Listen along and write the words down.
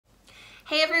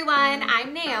Hey everyone,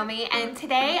 I'm Naomi, and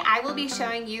today I will be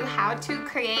showing you how to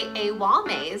create a wall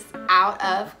maze out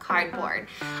of cardboard.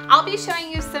 I'll be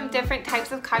showing you some different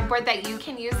types of cardboard that you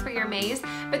can use for your maze,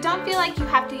 but don't feel like you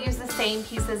have to use the same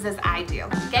pieces as I do.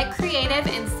 Get creative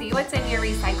and see what's in your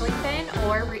recycling bin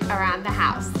or around the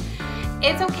house.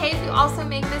 It's okay if you also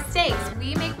make mistakes.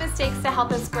 We make mistakes to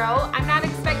help us grow. I'm not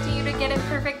expecting you to get it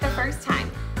perfect the first time.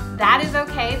 That is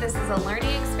okay. This is a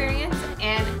learning experience,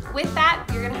 and with that,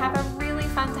 you're gonna have a really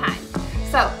fun time.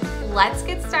 So let's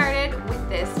get started with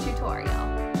this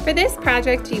tutorial. For this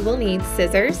project, you will need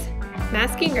scissors,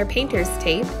 masking or painter's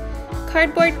tape,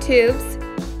 cardboard tubes,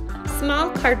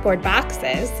 small cardboard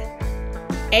boxes,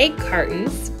 egg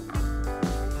cartons,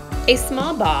 a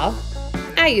small ball.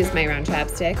 I use my round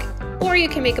chapstick, or you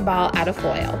can make a ball out of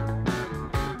foil.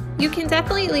 You can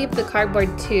definitely leave the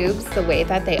cardboard tubes the way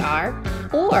that they are,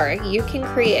 or you can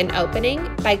create an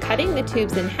opening by cutting the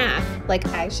tubes in half like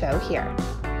I show here.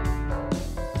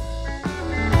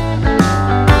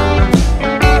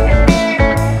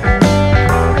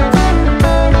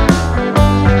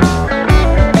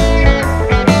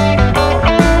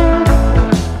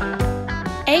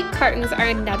 Egg cartons are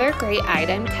another great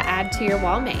item to add to your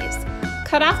wall maze.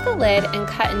 Cut off the lid and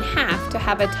cut in half to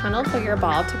have a tunnel for your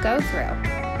ball to go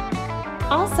through.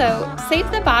 Also, save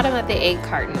the bottom of the egg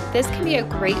carton. This can be a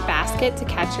great basket to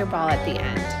catch your ball at the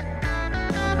end.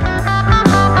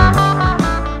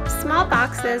 Small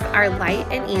boxes are light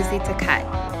and easy to cut.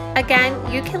 Again,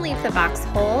 you can leave the box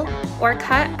whole or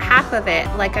cut half of it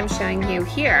like I'm showing you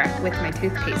here with my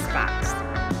toothpaste box.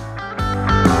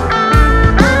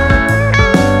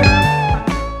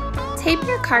 Tape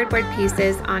your cardboard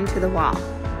pieces onto the wall.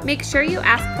 Make sure you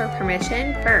ask for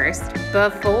permission first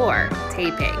before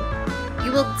taping.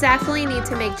 You will definitely need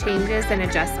to make changes and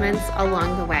adjustments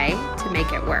along the way to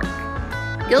make it work.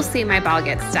 You'll see my ball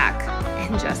get stuck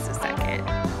in just a second.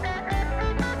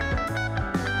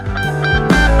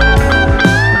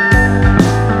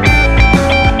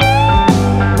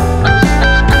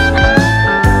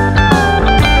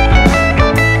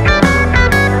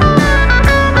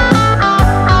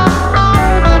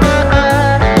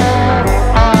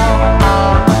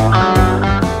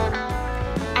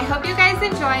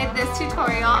 Enjoyed this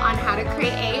tutorial on how to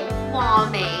create a wall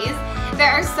maze.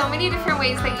 There are so many different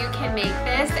ways that you can make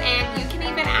this, and you can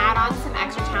even add on some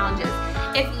extra challenges.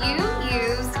 If you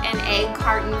used an egg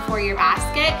carton for your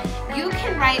basket, you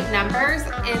can write numbers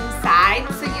inside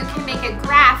so you can make a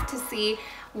graph to see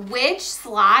which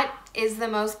slot is the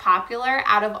most popular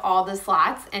out of all the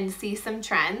slots and see some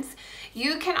trends.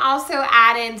 You can also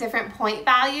add in different point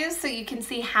values so you can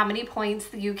see how many points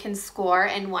you can score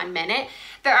in 1 minute.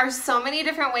 There are so many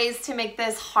different ways to make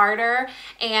this harder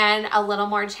and a little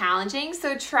more challenging.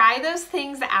 So try those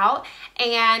things out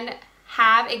and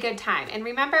have a good time. And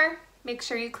remember, make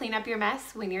sure you clean up your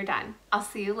mess when you're done. I'll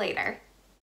see you later.